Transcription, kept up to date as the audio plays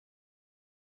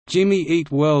Jimmy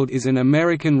Eat World is an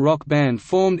American rock band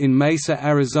formed in Mesa,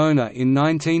 Arizona in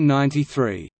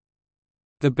 1993.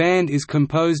 The band is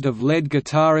composed of lead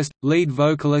guitarist, lead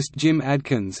vocalist Jim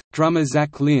Adkins, drummer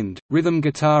Zach Lind, rhythm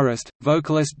guitarist,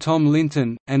 vocalist Tom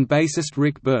Linton, and bassist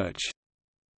Rick Birch.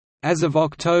 As of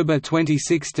October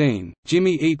 2016,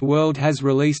 Jimmy Eat World has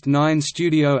released 9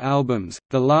 studio albums,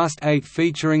 the last 8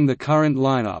 featuring the current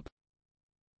lineup.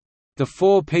 The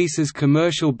 4 pieces'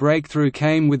 commercial breakthrough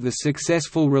came with the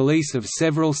successful release of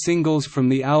several singles from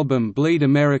the album Bleed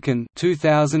American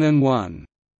 2001.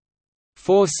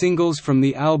 4 singles from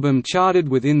the album charted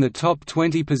within the top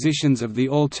 20 positions of the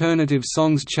Alternative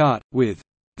Songs chart, with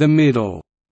 "The Middle"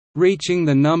 reaching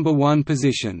the number 1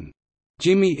 position.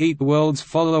 Jimmy Eat World's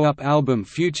follow-up album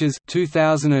Futures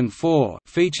 2004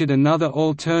 featured another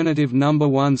alternative number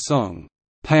 1 song,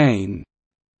 "Pain."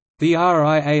 The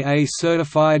RIAA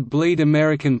certified Bleed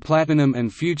American Platinum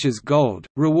and Futures Gold,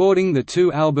 rewarding the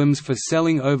 2 albums for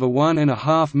selling over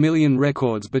 1.5 million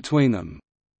records between them.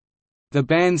 The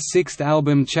band's 6th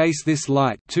album Chase This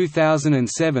Light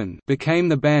 2007 became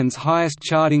the band's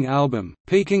highest-charting album,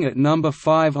 peaking at number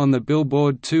 5 on the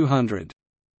Billboard 200.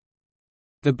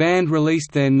 The band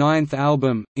released their 9th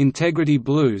album, Integrity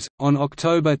Blues, on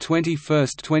October 21,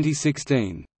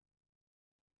 2016.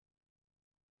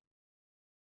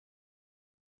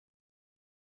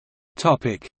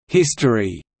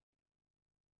 History.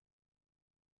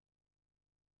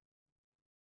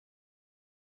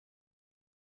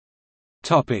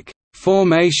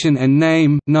 Formation and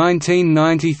name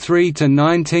 1993 to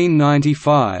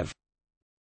 1995.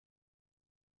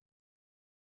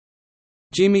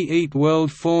 Jimmy Eat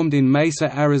World formed in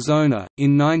Mesa, Arizona,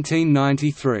 in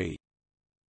 1993.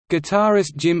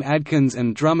 Guitarist Jim Adkins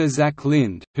and drummer Zach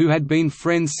Lind, who had been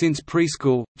friends since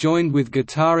preschool, joined with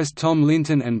guitarist Tom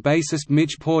Linton and bassist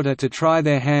Mitch Porter to try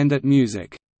their hand at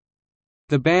music.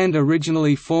 The band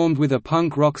originally formed with a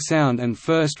punk rock sound and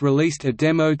first released a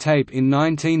demo tape in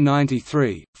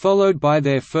 1993, followed by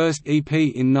their first EP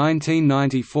in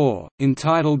 1994,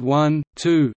 entitled 1,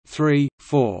 2, 3,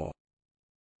 4.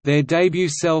 Their debut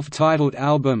self-titled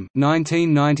album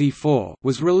 1994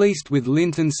 was released with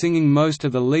Linton singing most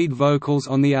of the lead vocals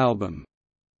on the album.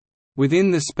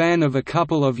 Within the span of a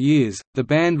couple of years, the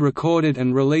band recorded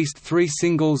and released 3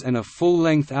 singles and a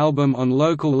full-length album on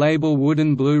local label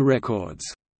Wooden Blue Records.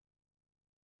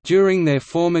 During their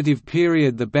formative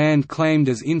period, the band claimed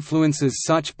as influences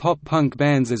such pop-punk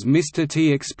bands as Mr.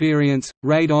 T Experience,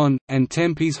 Radon, and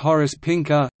Tempe's Horace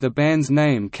Pinker. The band's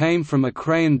name came from a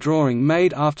crayon drawing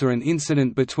made after an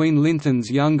incident between Linton's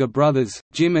younger brothers,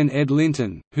 Jim and Ed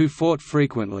Linton, who fought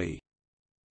frequently.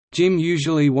 Jim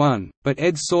usually won, but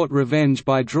Ed sought revenge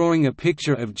by drawing a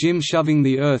picture of Jim shoving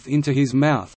the earth into his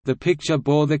mouth. The picture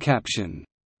bore the caption,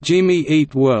 "Jimmy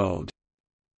Eat World."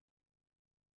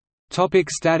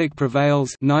 Static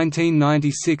Prevails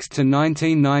 1996 to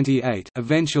 1998.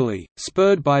 Eventually,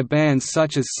 spurred by bands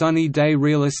such as Sunny Day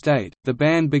Real Estate, the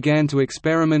band began to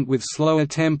experiment with slower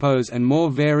tempos and more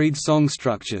varied song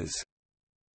structures.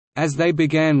 As they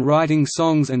began writing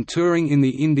songs and touring in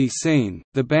the indie scene,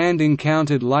 the band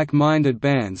encountered like-minded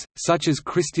bands, such as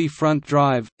Christie Front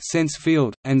Drive,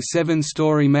 Sensefield, and 7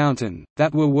 Story Mountain,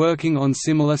 that were working on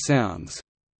similar sounds.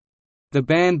 The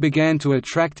band began to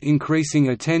attract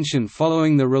increasing attention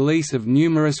following the release of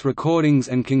numerous recordings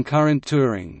and concurrent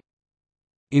touring.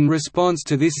 In response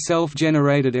to this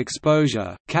self-generated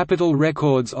exposure, Capitol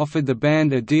Records offered the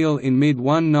band a deal in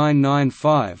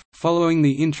mid-1995, following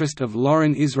the interest of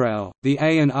Lauren Israel, the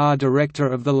A&R director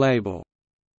of the label.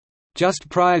 Just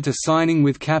prior to signing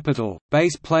with Capitol,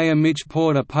 bass player Mitch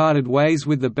Porter parted ways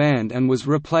with the band and was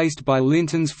replaced by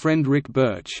Linton's friend Rick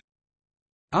Birch.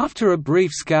 After a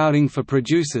brief scouting for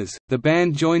producers, the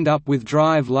band joined up with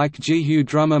Drive Like Jehu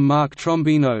drummer Mark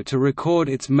Trombino to record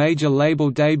its major label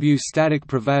debut Static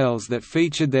Prevails that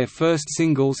featured their first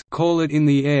singles Call It in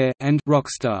the Air and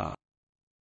Rockstar.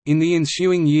 In the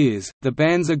ensuing years, the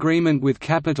band's agreement with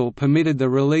Capitol permitted the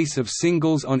release of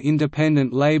singles on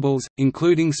independent labels,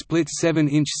 including split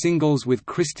 7-inch singles with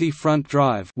Christie Front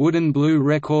Drive, Wooden Blue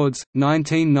Records,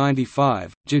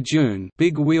 1995, Jejune,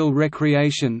 Big Wheel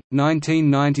Recreation,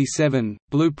 1997,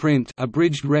 Blueprint,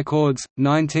 Abridged Records,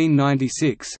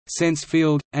 1996,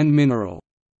 Sensefield, and Mineral.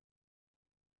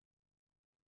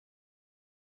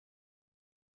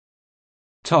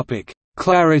 Topic: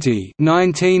 Clarity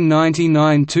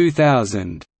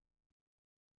 1999–2000.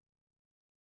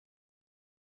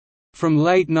 From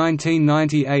late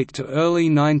 1998 to early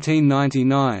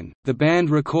 1999, the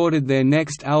band recorded their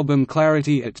next album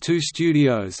Clarity at 2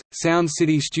 studios, Sound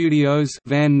City Studios,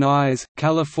 Van Nuys,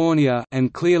 California,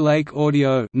 and Clear Lake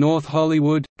Audio, North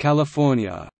Hollywood,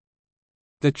 California.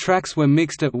 The tracks were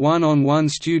mixed at 1-on-1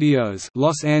 Studios,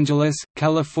 Los Angeles,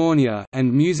 California,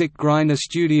 and Music Grinder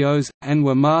Studios, and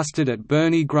were mastered at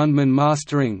Bernie Grundman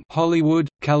Mastering, Hollywood,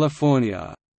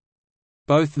 California.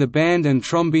 Both the band and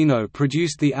Trombino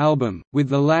produced the album, with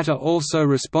the latter also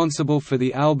responsible for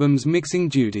the album's mixing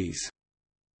duties.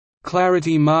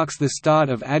 Clarity marks the start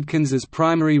of Adkins's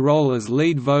primary role as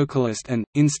lead vocalist and,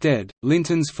 instead,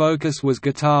 Linton's focus was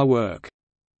guitar work.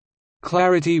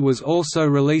 Clarity was also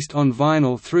released on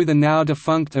vinyl through the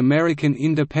now-defunct American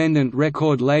independent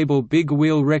record label Big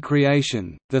Wheel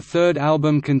Recreation. The third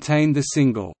album contained the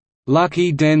single,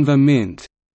 "Lucky Denver Mint",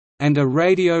 and a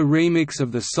radio remix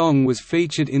of the song was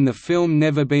featured in the film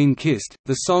Never Been Kissed.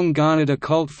 The song garnered a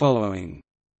cult following.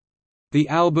 The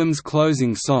album's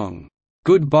closing song,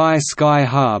 "Goodbye Sky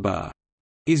Harbor",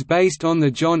 is based on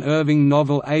the John Irving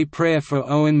novel A Prayer for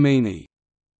Owen Meany.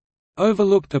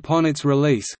 Overlooked upon its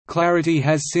release, Clarity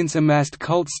has since amassed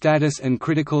cult status and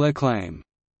critical acclaim.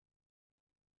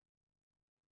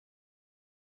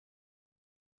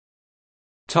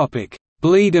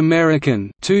 Bleed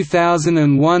American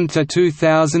 2001 to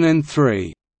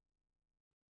 2003.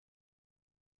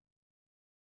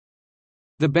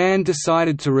 The band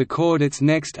decided to record its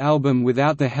next album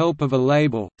without the help of a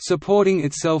label, supporting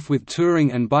itself with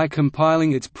touring and by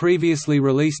compiling its previously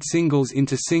released singles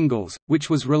into singles,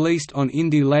 which was released on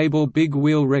indie label Big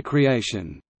Wheel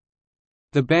Recreation.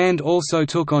 The band also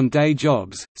took on day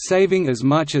jobs, saving as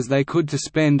much as they could to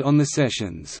spend on the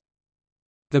sessions.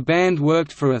 The band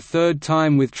worked for a third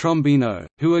time with Trombino,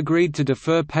 who agreed to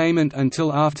defer payment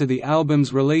until after the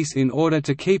album's release in order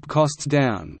to keep costs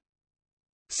down.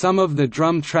 Some of the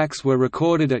drum tracks were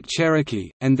recorded at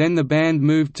Cherokee, and then the band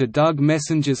moved to Doug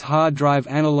Messenger's Hard Drive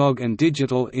Analog and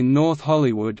Digital in North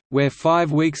Hollywood, where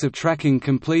 5 weeks of tracking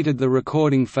completed the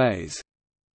recording phase.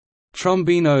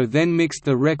 Trombino then mixed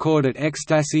the record at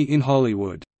Ecstasy in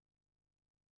Hollywood.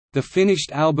 The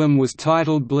finished album was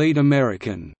titled Bleed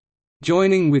American.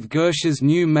 Joining with Gersh's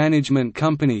new management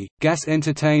company, Gas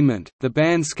Entertainment, the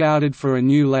band scouted for a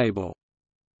new label.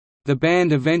 The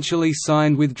band eventually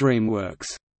signed with DreamWorks.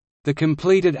 The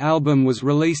completed album was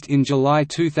released in July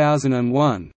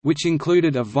 2001, which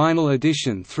included a vinyl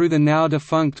edition through the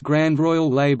now-defunct Grand Royal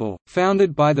label,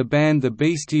 founded by the band The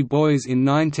Beastie Boys in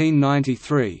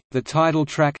 1993. The title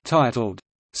track, titled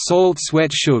 "Salt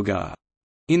Sweat Sugar"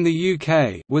 in the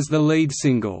UK, was the lead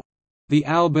single. The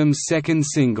album's second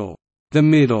single, "The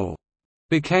Middle",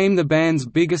 became the band's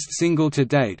biggest single to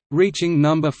date, reaching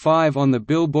number 5 on the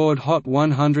Billboard Hot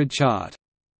 100 chart.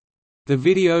 The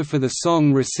video for the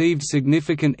song received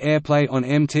significant airplay on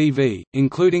MTV,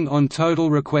 including on Total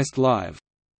Request Live.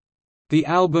 The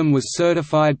album was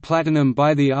certified platinum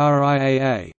by the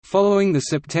RIAA. Following the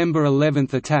September 11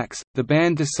 attacks, the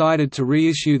band decided to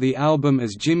reissue the album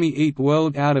as Jimmy Eat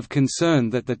World out of concern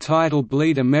that the title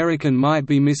Bleed American might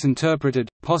be misinterpreted,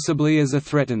 possibly as a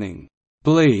threatening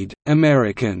 "Bleed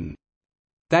American."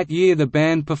 That year the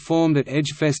band performed at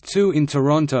Edgefest 2 in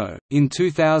Toronto. In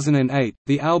 2008,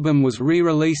 the album was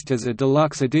re-released as a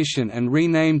deluxe edition and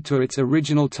renamed to its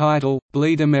original title,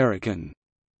 Bleed American.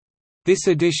 This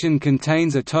edition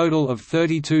contains a total of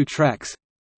 32 tracks,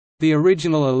 the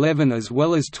original 11 as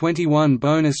well as 21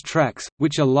 bonus tracks,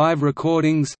 which are live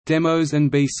recordings, demos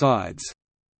and B-sides.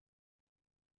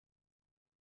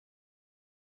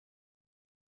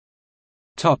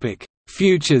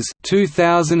 Futures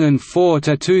 2004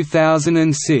 to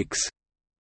 2006.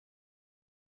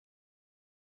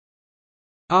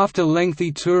 After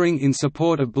lengthy touring in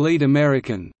support of Bleed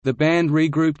American, the band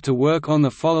regrouped to work on the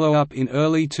follow-up in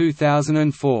early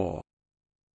 2004.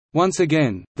 Once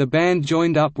again, the band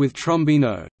joined up with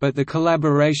Trombino, but the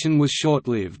collaboration was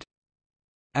short-lived.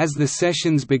 As the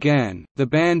sessions began, the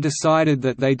band decided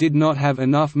that they did not have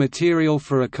enough material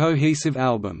for a cohesive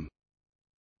album.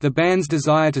 The band's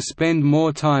desire to spend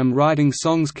more time writing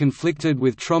songs conflicted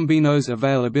with Trombino's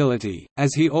availability,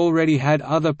 as he already had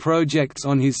other projects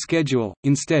on his schedule.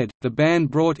 Instead, the band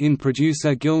brought in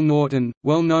producer Gil Norton,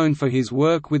 well known for his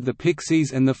work with the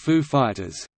Pixies and the Foo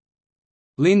Fighters.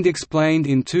 Lind explained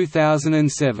in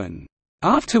 2007,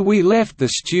 "After we left the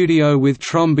studio with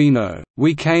Trombino,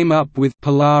 we came up with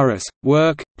Polaris,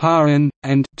 Work, Paran,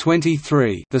 and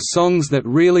 23, the songs that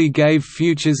really gave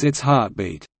Futures its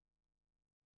heartbeat."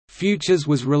 Futures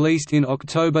was released in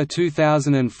October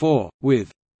 2004,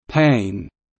 with "Pain"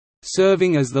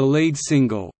 serving as the lead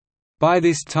single. By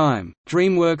this time,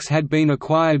 DreamWorks had been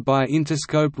acquired by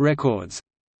Interscope Records.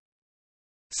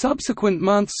 Subsequent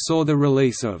months saw the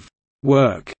release of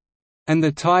 "Work" and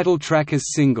the title track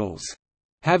as singles.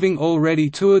 Having already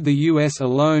toured the US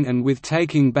alone and with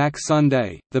Taking Back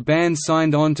Sunday, the band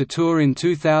signed on to tour in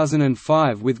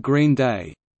 2005 with Green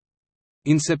Day.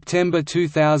 In September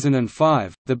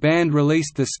 2005, the band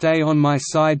released the Stay on My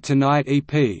Side Tonight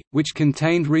EP, which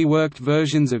contained reworked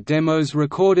versions of demos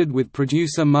recorded with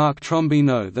producer Mark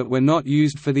Trombino that were not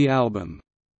used for the album.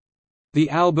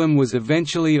 The album was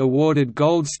eventually awarded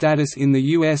gold status in the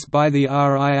US by the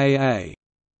RIAA.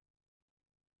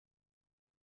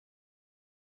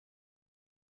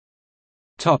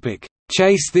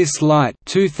 Chase This Light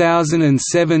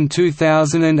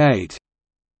 2007–2008.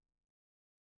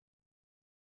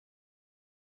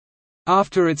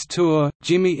 After its tour,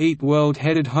 Jimmy Eat World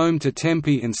headed home to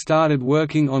Tempe and started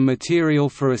working on material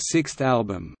for a sixth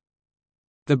album.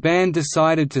 The band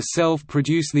decided to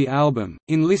self-produce the album,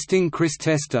 enlisting Chris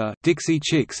Testa, Dixie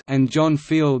Chicks, and John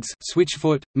Fields,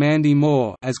 Switchfoot, Mandy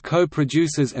Moore as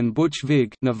co-producers, and Butch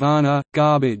Vig, Nirvana,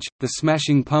 Garbage, The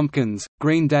Smashing Pumpkins,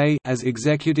 Green Day as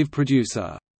executive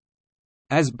producer.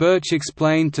 As Birch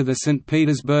explained to the St.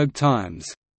 Petersburg Times,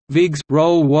 "Vig's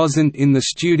role wasn't in the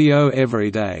studio every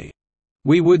day.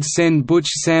 We would send Butch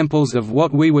samples of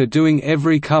what we were doing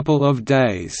every couple of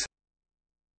days."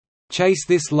 Chase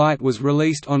This Light was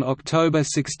released on October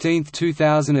 16,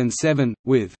 2007,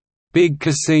 with "Big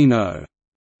Casino"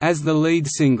 as the lead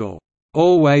single.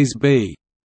 "Always Be"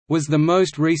 was the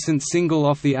most recent single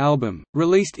off the album,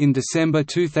 released in December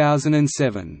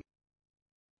 2007.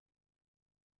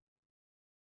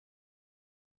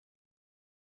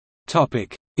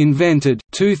 Invented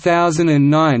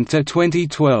 2009 to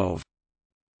 2012.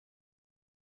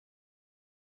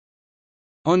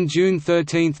 On June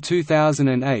 13,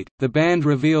 2008, the band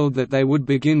revealed that they would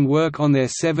begin work on their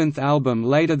seventh album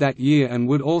later that year and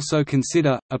would also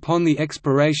consider, upon the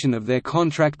expiration of their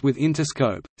contract with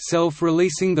Interscope,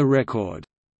 self-releasing the record.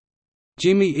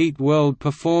 Jimmy Eat World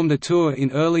performed a tour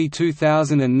in early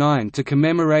 2009 to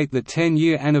commemorate the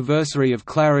 10-year anniversary of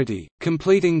Clarity,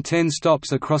 completing 10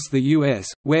 stops across the U.S.,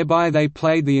 whereby they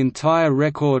played the entire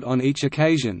record on each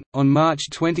occasion. On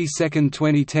March 22,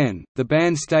 2010, the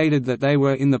band stated that they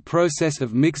were in the process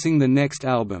of mixing the next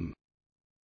album.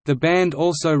 The band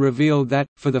also revealed that,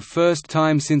 for the first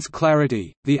time since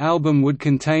Clarity, the album would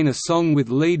contain a song with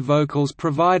lead vocals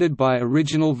provided by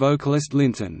original vocalist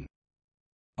Linton.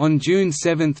 On June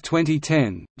 7,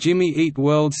 2010, Jimmy Eat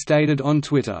World stated on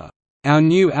Twitter, "Our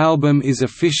new album is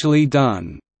officially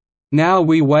done. Now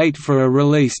we wait for a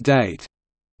release date.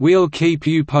 We'll keep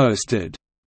you posted."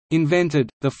 iInvented,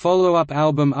 the follow-up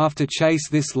album after Chase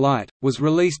This Light, was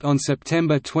released on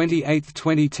September 28,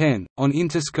 2010, on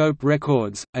Interscope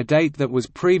Records, a date that was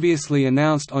previously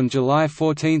announced on July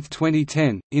 14,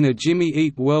 2010, in a Jimmy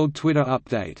Eat World Twitter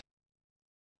update.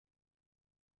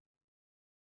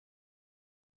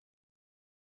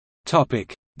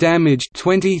 Damage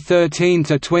 2013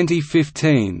 to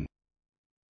 2015.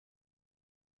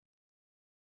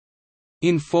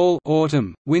 In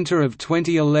fall/autumn, winter of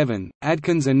 2011,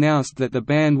 Adkins announced that the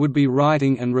band would be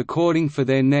writing and recording for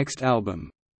their next album.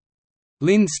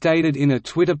 Lind stated in a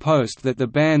Twitter post that the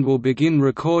band will begin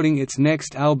recording its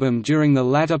next album during the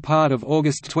latter part of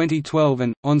August 2012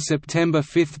 and, on September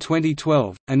 5,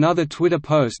 2012, another Twitter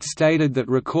post stated that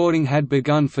recording had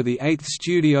begun for the eighth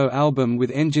studio album with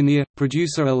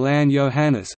engineer-producer Ilan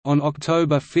Johannes. On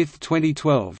October 5,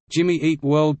 2012, Jimmy Eat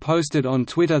World posted on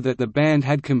Twitter that the band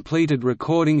had completed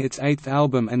recording its eighth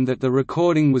album and that the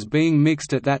recording was being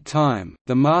mixed at that time.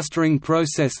 The mastering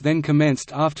process then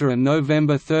commenced after a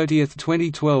November 30,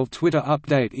 2012 Twitter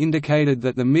update indicated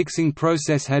that the mixing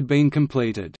process had been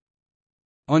completed.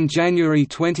 On January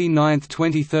 29,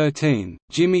 2013,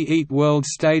 Jimmy Eat World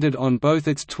stated on both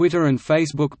its Twitter and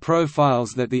Facebook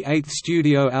profiles that the eighth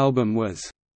studio album was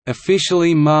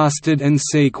officially mastered and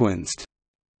sequenced.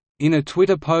 In a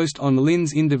Twitter post on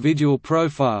Lind's individual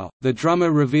profile, the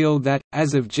drummer revealed that,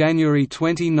 as of January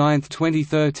 29,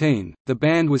 2013, the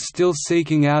band was still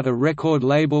seeking out a record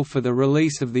label for the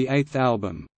release of the eighth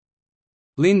album.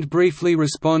 Lind briefly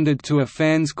responded to a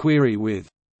fan's query with,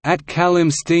 "At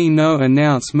Kalimsky, no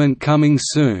announcement coming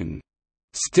soon.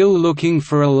 Still looking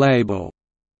for a label."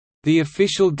 The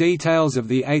official details of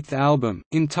the eighth album,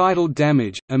 entitled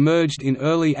Damage, emerged in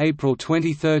early April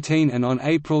 2013, and on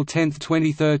April 10,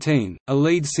 2013, a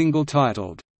lead single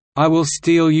titled, "I Will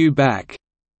Steal You Back,"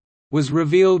 was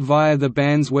revealed via the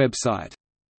band's website.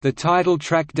 The title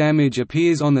track Damage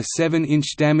appears on the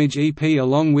 7-inch Damage EP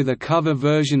along with a cover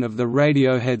version of the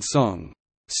Radiohead song,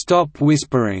 "Stop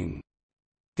Whispering."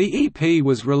 The EP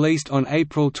was released on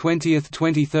April 20,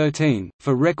 2013,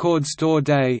 for Record Store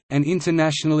Day, an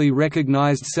internationally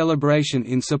recognized celebration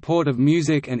in support of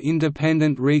music and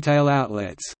independent retail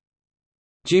outlets.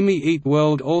 Jimmy Eat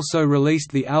World also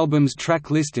released the album's track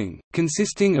listing,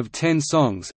 consisting of 10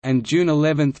 songs, and June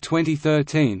 11,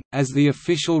 2013, as the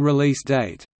official release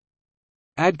date.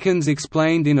 Adkins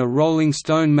explained in a Rolling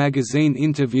Stone magazine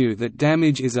interview that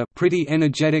Damage is a pretty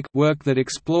energetic work that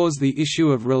explores the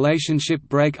issue of relationship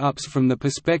breakups from the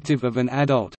perspective of an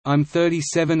adult. I'm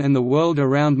 37 and the world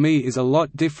around me is a lot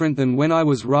different than when I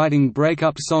was writing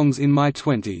breakup songs in my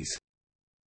 20s.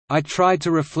 I tried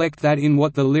to reflect that in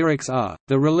what the lyrics are.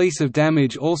 The release of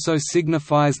Damage also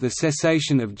signifies the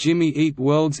cessation of Jimmy Eat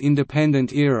World's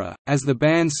independent era, as the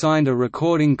band signed a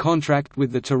recording contract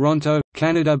with the Toronto,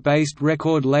 Canada-based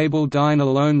record label Dine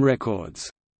Alone Records.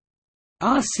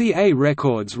 RCA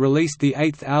Records released the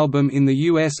eighth album in the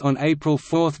US on April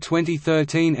 4,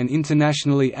 2013 and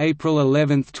internationally April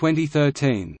 11,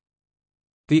 2013.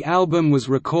 The album was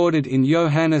recorded in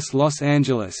Johannes, Los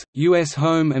Angeles, U.S.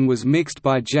 home and was mixed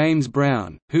by James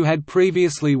Brown, who had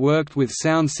previously worked with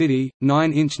Sound City,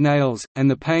 9 Inch Nails, and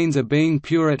The Pains of Being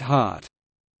Pure at Heart.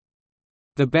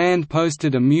 The band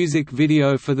posted a music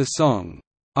video for the song,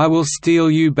 "I Will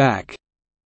Steal You Back",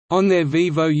 on their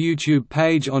Vevo YouTube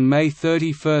page on May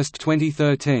 31,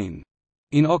 2013.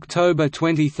 In October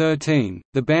 2013,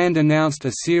 the band announced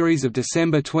a series of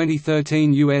December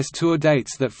 2013 US tour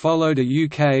dates that followed a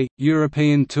UK,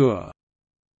 European tour.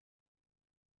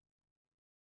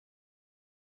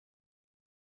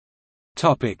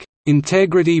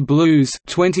 Integrity Blues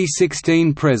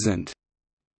 2016 present.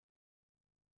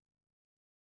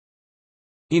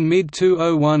 In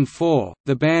mid-2014,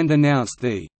 the band announced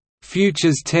the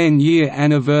Futures 10-year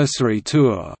anniversary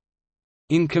tour,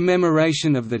 in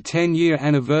commemoration of the 10-year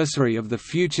anniversary of the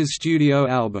Futures studio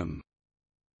album.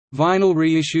 Vinyl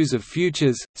reissues of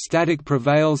Futures, Static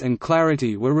Prevails and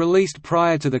Clarity were released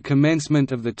prior to the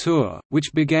commencement of the tour,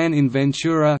 which began in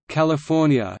Ventura,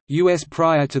 California, US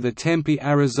prior to the Tempe,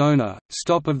 Arizona,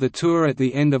 stop of the tour at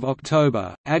the end of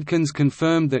October. Adkins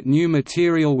confirmed that new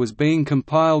material was being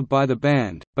compiled by the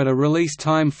band, but a release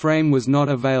time frame was not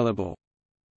available.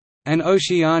 An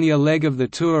Oceania leg of the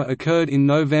tour occurred in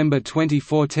November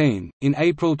 2014. In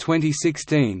April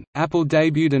 2016, Apple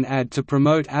debuted an ad to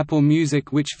promote Apple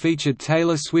Music which featured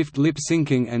Taylor Swift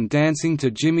lip-syncing and dancing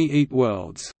to Jimmy Eat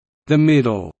World's "The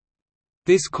Middle".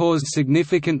 This caused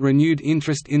significant renewed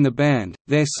interest in the band.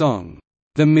 Their song,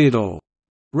 "The Middle",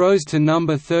 rose to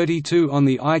number 32 on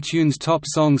the iTunes Top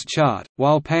Songs chart,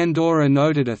 while Pandora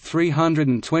noted a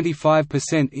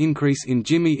 325% increase in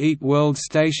Jimmy Eat World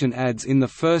station ads in the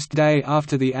first day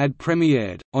after the ad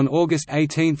premiered. On August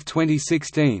 18,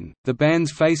 2016, the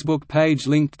band's Facebook page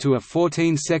linked to a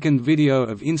 14-second video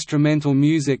of instrumental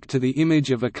music to the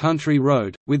image of a country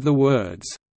road, with the words,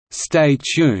 "Stay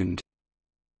tuned",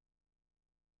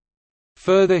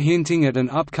 further hinting at an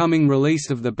upcoming release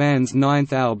of the band's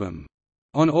ninth album.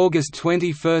 On August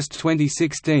 21,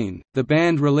 2016, the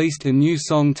band released a new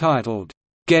song titled,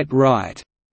 "Get Right",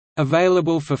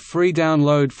 available for free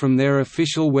download from their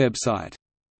official website.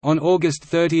 On August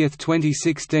 30,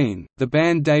 2016, the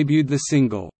band debuted the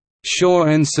single, "Sure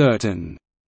and Certain",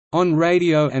 on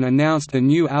radio and announced a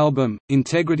new album,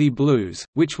 Integrity Blues,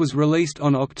 which was released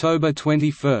on October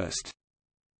 21.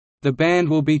 The band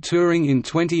will be touring in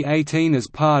 2018 as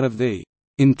part of the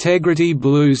Integrity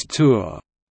Blues Tour,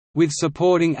 with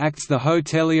supporting acts The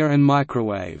Hotelier and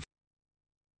Microwave.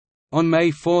 On May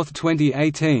 4,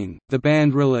 2018, the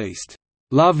band released,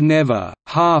 "Love Never,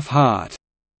 Half Heart",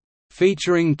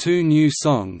 featuring 2 new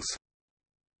songs.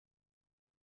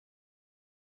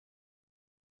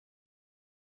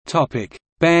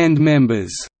 Band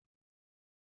members.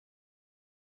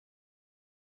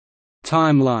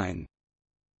 Timeline.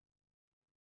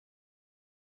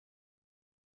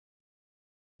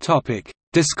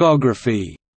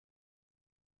 Discography.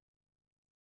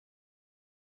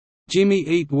 Jimmy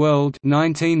Eat World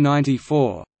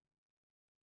 1994,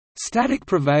 Static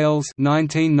Prevails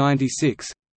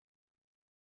 1996,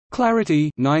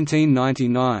 Clarity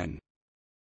 1999,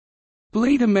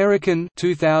 Bleed American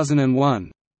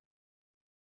 2001,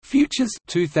 Futures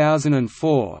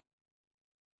 2004,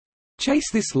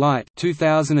 Chase This Light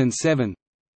 2007,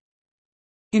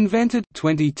 Invented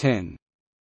 2010,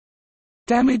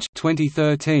 Damage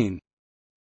 2013,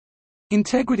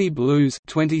 Integrity Blues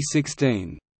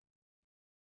 2016.